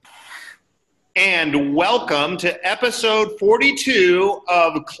And welcome to episode 42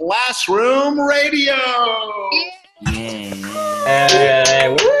 of Classroom Radio. Hey,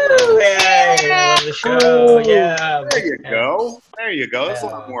 woo! Hey, love the show. Yeah. There you go. There you go. There's a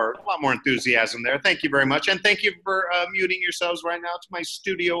Yeah. lot more enthusiasm there. Thank you very much. And thank you for muting yourselves right now to my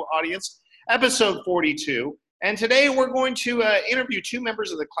studio audience. Episode 42. And today we're going to interview two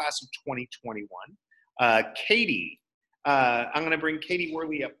members of the class of 2021. Katie. I'm going to bring Katie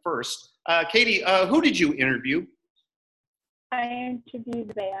Worley up first. Katie, who did you interview? I interviewed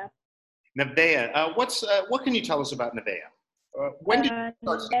Nevaeh. Nevaeh. What can you tell us about Nevaeh? When did you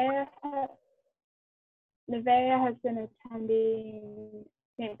start? Nevaeh has been attending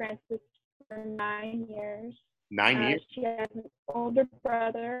St. Francis for 9 years. 9 years? She has an older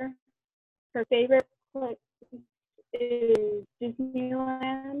brother. Her favorite place is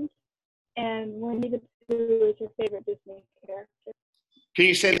Disneyland, and Winnie the Pooh is her favorite Disney character. Can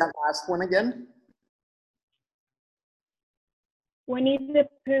you say that last one again? Winnie the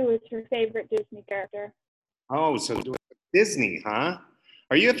Pooh is her favorite Disney character. Oh, so Disney, huh?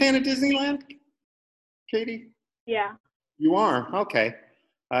 Are you a fan of Disneyland, Katie? Yeah. You are? Okay.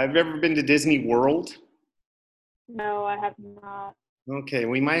 Have you ever been to Disney World? No, I have not. Okay,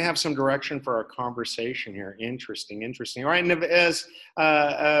 we might have some direction for our conversation here. Interesting. All right, Nevaeh,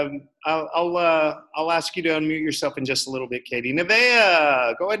 I'll ask you to unmute yourself in just a little bit, Katie.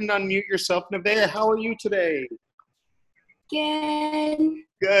 Nevaeh, go ahead and unmute yourself. Nevaeh, how are you today? Good.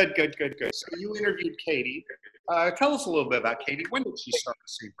 Good. So you interviewed Katie. Tell us a little bit about Katie. When did she start at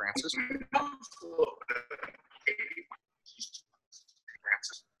St. Francis?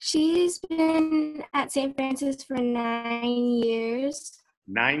 She's been at St. Francis for 9 years.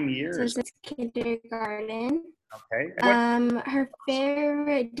 9 years. So since kindergarten. Okay. Her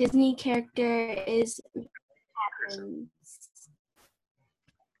favorite Disney character is Poppins.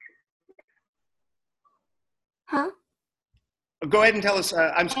 Huh? Go ahead and tell us.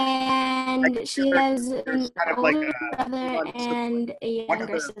 And she has an older brother and a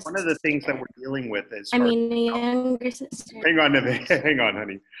younger sister. One of the things that we're dealing with is. A younger sister. Hang on,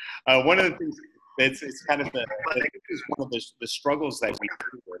 honey. One of the things it's kind of I think is one of the struggles that we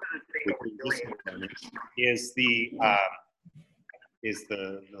deal with Disney is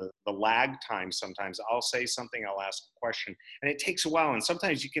the lag time. Sometimes I'll say something, I'll ask a question, and it takes a while. And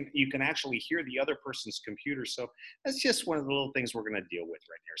sometimes you can actually hear the other person's computer. So that's just one of the little things we're going to deal with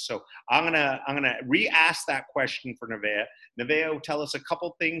right here. So I'm gonna re-ask that question for Nevaeh. Nevaeh, tell us a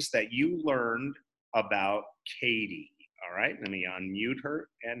couple things that you learned about Katie. All right, let me unmute her,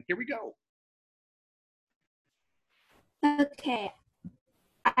 and here we go. Okay.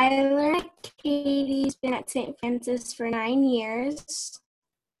 I learned that Katie's been at St. Francis for 9 years.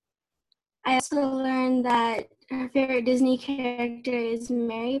 I also learned that her favorite Disney character is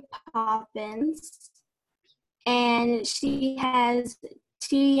Mary Poppins. And she has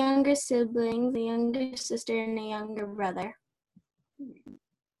 2 younger siblings, a younger sister and a younger brother.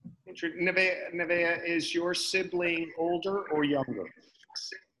 Nevaeh, is your sibling older or younger?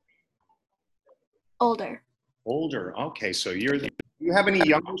 Older. Older. Okay, so do you have any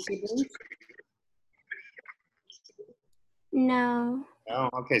younger siblings? No. Oh,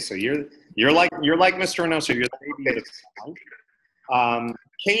 okay. So you're like Mr. Announcer. You're the baby of the family.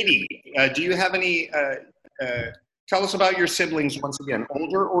 Katie, do you have any? Tell us about your siblings once again.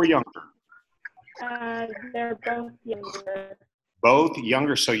 Older or younger? They're both younger. Both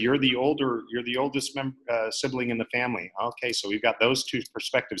younger. So you're the oldest sibling in the family. Okay, so we've got those two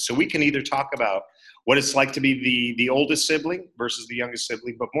perspectives. So we can either talk about what it's like to be the oldest sibling versus the youngest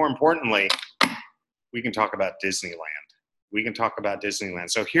sibling, but more importantly, we can talk about Disneyland.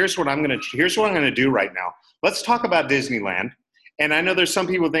 So here's what I'm gonna do right now. Let's talk about Disneyland. And I know there's some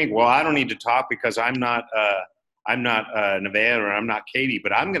people think, well, I don't need to talk because I'm not Nevaeh or I'm not Katie,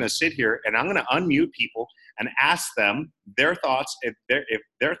 but I'm gonna sit here and I'm gonna unmute people and ask them their thoughts, if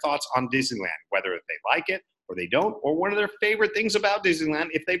their thoughts on Disneyland, whether they like it or they don't, or one of their favorite things about Disneyland.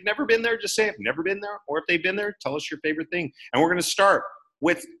 If they've never been there, just say I've never been there, or if they've been there, tell us your favorite thing. And we're going to start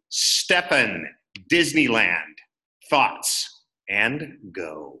with Stefan. Disneyland thoughts, and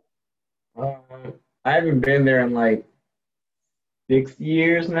go. I haven't been there in like 6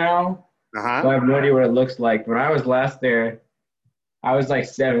 years now. So I have no idea what it looks like. When I was last there, I was like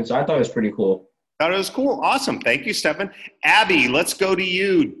 7, so I thought it was pretty cool. Thought it was cool. Awesome. Thank you, Stefan. Abby, let's go to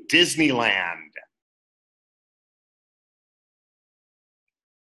you. Disneyland.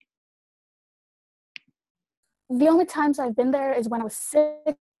 The only times I've been there is when I was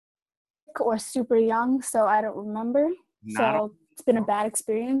sick or super young, so I don't remember. So it's been a bad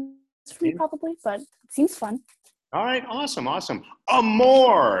experience for me probably, but it seems fun. All right, awesome, awesome.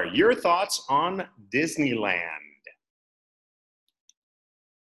 Amor, your thoughts on Disneyland?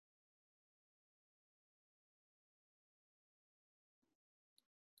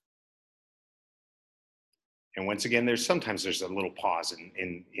 And once again, sometimes there's a little pause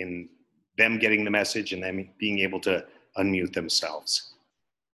in them getting the message and them being able to unmute themselves.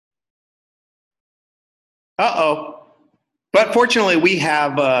 Uh-oh. But fortunately, we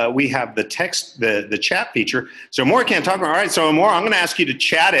have the text, the chat feature. So Amor can't talk. All right, so Amor, I'm going to ask you to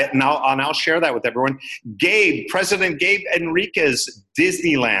chat it, and I'll share that with everyone. Gabe, President Gabe Enriquez,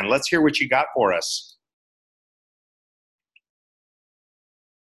 Disneyland. Let's hear what you got for us.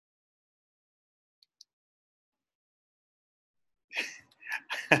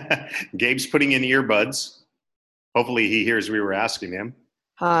 Gabe's putting in earbuds. Hopefully, he hears we were asking him.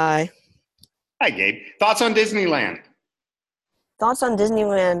 Hi. Hi, Gabe. Thoughts on Disneyland? Thoughts on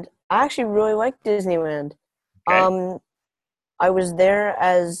Disneyland? I actually really like Disneyland. Okay. I was there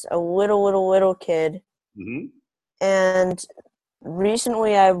as a little kid. Mm-hmm. And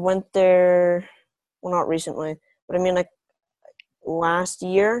recently I went there, well, not recently, but I mean like last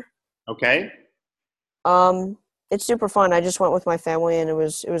year. Okay. It's super fun. I just went with my family and it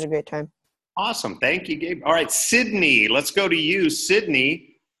was a great time. Awesome. Thank you, Gabe. All right, Sydney, let's go to you.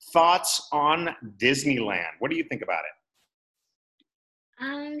 Sydney, thoughts on Disneyland? What do you think about it?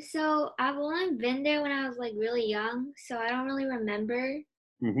 So I've only been there when I was like really young, so I don't really remember.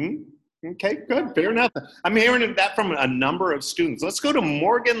 Mm-hmm. Okay, good. Fair enough. I'm hearing that from a number of students. Let's go to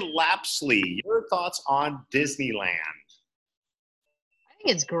Morgan Lapsley. Your thoughts on Disneyland? I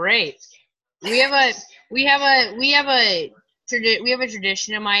think it's great. We have a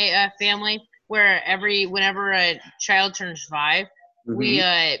tradition in my family where whenever a child turns 5, Mm-hmm.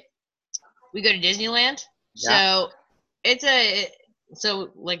 we go to Disneyland. Yeah.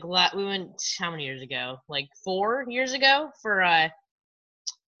 So we went how many years ago? Like 4 years ago for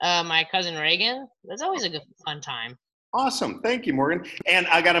my cousin Reagan. That's always a good fun time. Awesome. Thank you, Morgan. And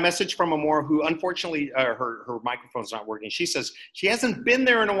I got a message from Amor who unfortunately her microphone's not working. She says she hasn't been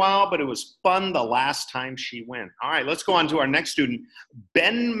there in a while, but it was fun the last time she went. All right, let's go on to our next student,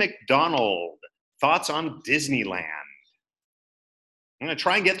 Ben McDonald. Thoughts on Disneyland? I'm going to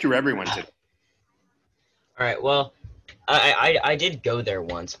try and get through everyone today. All right, well, I did go there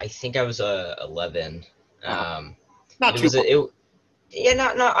once. I think I was 11. Not too long.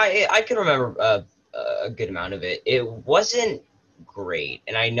 I can remember a good amount of it. It wasn't great,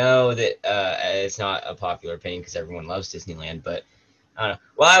 and I know that it's not a popular opinion because everyone loves Disneyland, but I don't know.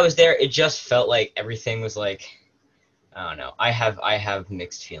 While I was there, it just felt like everything was like, I don't know. I have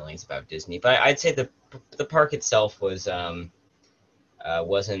mixed feelings about Disney, but I'd say the park itself wasn't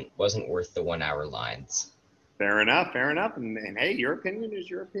worth the 1 hour lines. Fair enough. And hey, your opinion is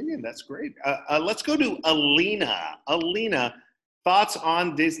your opinion. That's great. Let's go to Alina. Alina, thoughts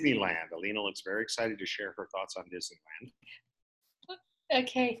on Disneyland? Alina looks very excited to share her thoughts on Disneyland.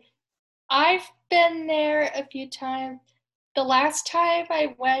 Okay. I've been there a few times. The last time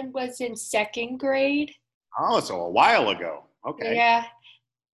I went was in 2nd grade. Oh, so a while ago. Okay. Yeah.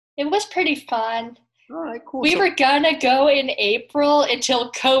 It was pretty fun. All right, cool. We were gonna go in April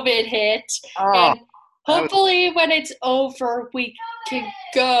until COVID hit. And hopefully when it's over, we can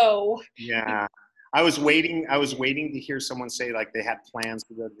go. Yeah. I was waiting to hear someone say like they had plans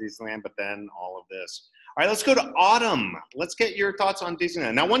to go to Disneyland, but then all of this. All right, let's go to Autumn. Let's get your thoughts on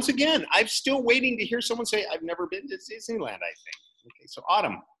Disneyland. Now, once again, I'm still waiting to hear someone say I've never been to Disneyland, I think. Okay, so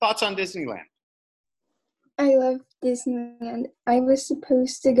Autumn, thoughts on Disneyland? I love Disneyland. I was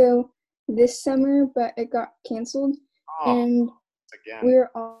supposed to go this summer, but it got canceled. And we were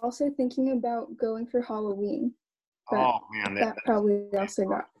also thinking about going for Halloween. Oh, man. That probably also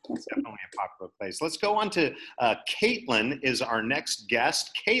got canceled. Definitely a popular place. Let's go on to Caitlin is our next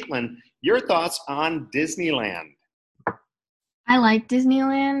guest. Caitlin, your thoughts on Disneyland? I like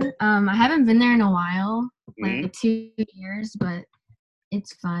Disneyland. I haven't been there in a while, like 2 years, but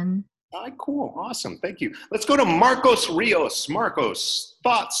it's fun. All right, cool. Awesome. Thank you. Let's go to Marcos Rios. Marcos,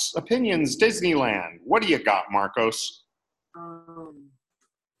 thoughts, opinions, Disneyland. What do you got, Marcos?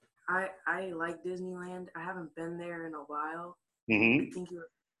 I like Disneyland. I haven't been there in a while. Mm-hmm. I think the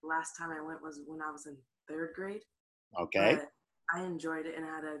last time I went was when I was in 3rd grade. Okay. But I enjoyed it and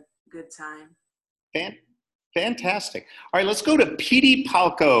had a good time. Fantastic. All right, let's go to Petey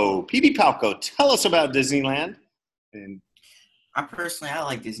Palco. Petey Palco, tell us about Disneyland. And I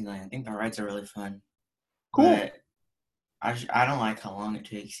like Disneyland. I think the rides are really fun. Cool. But I don't like how long it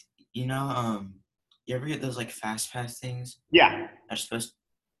takes. You know, you ever get those like fast pass things? Yeah.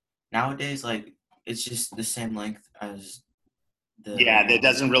 Nowadays, like, it's just the same length as Yeah, that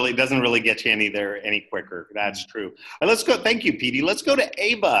doesn't really get you any quicker. That's true. Let's go. Thank you, Petey. Let's go to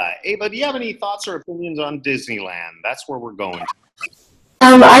Ava. Ava, do you have any thoughts or opinions on Disneyland? That's where we're going.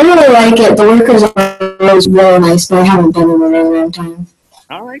 I really like it. The workers are always really nice, but I haven't been in a very long time.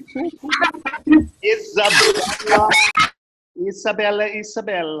 All right, cool.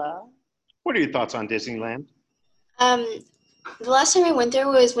 Isabella. What are your thoughts on Disneyland? The last time I went there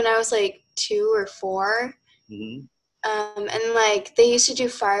was when I was like 2 or 4. Mm-hmm. And like they used to do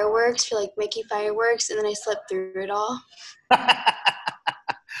fireworks for like Mickey fireworks, and then I slept through it all.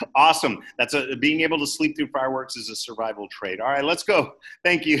 Awesome. Being able to sleep through fireworks is a survival trait. All right, let's go.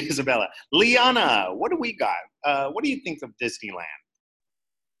 Thank you, Isabella. Liana, what do we got? What do you think of Disneyland?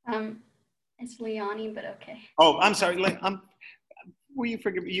 It's Leonie, but okay. Oh, I'm sorry. Will you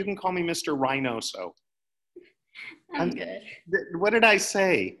forgive me? You can call me Mr. Rhinoso. I'm good. What did I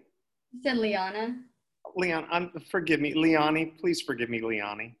say? You said Liana. Leon, forgive me, Leonie. Please forgive me,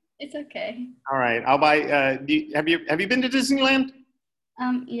 Leonie. It's okay. All right, I'll buy. Have you been to Disneyland?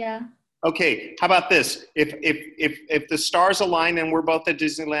 Yeah. Okay, how about this? If the stars align and we're both at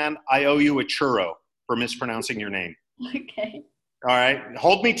Disneyland, I owe you a churro for mispronouncing your name. Okay. All right,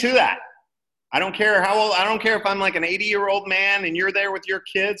 hold me to that. I don't care how old. I don't care if I'm like an 80-year-old man and you're there with your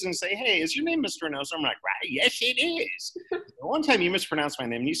kids and say, "Hey, is your name Mr. Rhinoso?" I'm like, "Right, yes, it is." One time you mispronounced my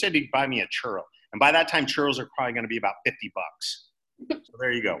name and you said you'd buy me a churro. And by that time, churros are probably going to be about $50. So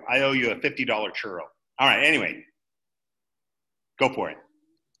there you go. I owe you a $50 churro. All right. Anyway, go for it.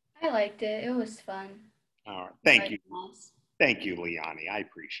 I liked it. It was fun. All right. Thank you. Thank you, Leonie. I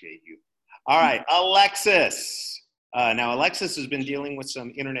appreciate you. All right. Alexis. Now, Alexis has been dealing with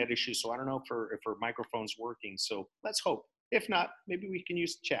some internet issues, so I don't know if her microphone's working. So let's hope. If not, maybe we can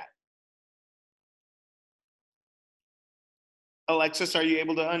use the chat. Alexis, are you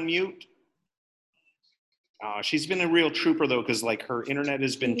able to unmute? She's been a real trooper, though, because like her internet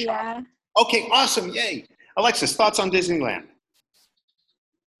has been choppy. Okay, awesome. Yay. Alexis, thoughts on Disneyland?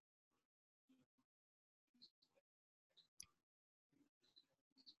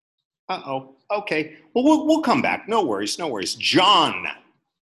 Uh-oh. Okay. Well, we'll come back. No worries. No worries. John,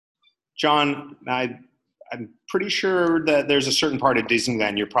 I'm pretty sure that there's a certain part of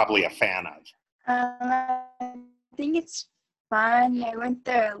Disneyland you're probably a fan of. I think it's fun. I went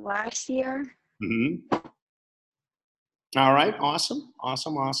there last year. Mm-hmm. All right. Awesome. Let's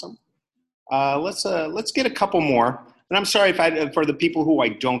get a couple more. And I'm sorry for the people who I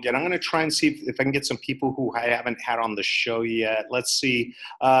don't get. I'm going to try and see if I can get some people who I haven't had on the show yet. Let's see.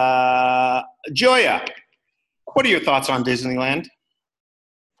 Joya, what are your thoughts on Disneyland?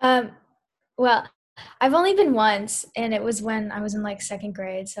 Well, I've only been once, and it was when I was in like 2nd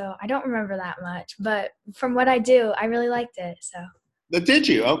grade, so I don't remember that much. But from what I do, I really liked it. So. Did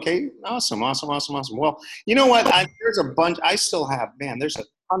you? Okay. Awesome. Well, you know what? There's a bunch. I still have. Man, there's a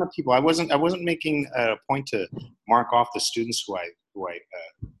ton of people. I wasn't making a point to mark off the students who I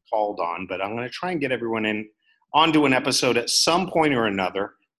called on, but I'm going to try and get everyone onto an episode at some point or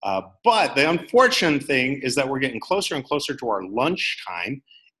another. But the unfortunate thing is that we're getting closer and closer to our lunch time.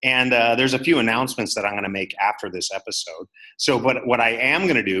 And there's a few announcements that I'm going to make after this episode. So, but what I am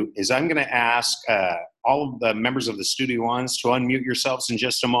going to do is I'm going to ask all of the members of the studio ones to unmute yourselves in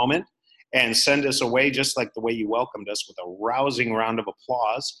just a moment and send us away just like the way you welcomed us with a rousing round of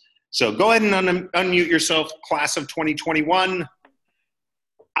applause. So go ahead and unmute yourself, class of 2021.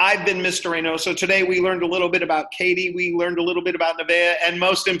 I've been Mr. Reynoso. Today we learned a little bit about Katie. We learned a little bit about Nevaeh. And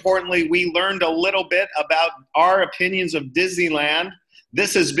most importantly, we learned a little bit about our opinions of Disneyland.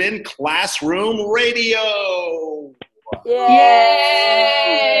 This has been Classroom Radio. Yay!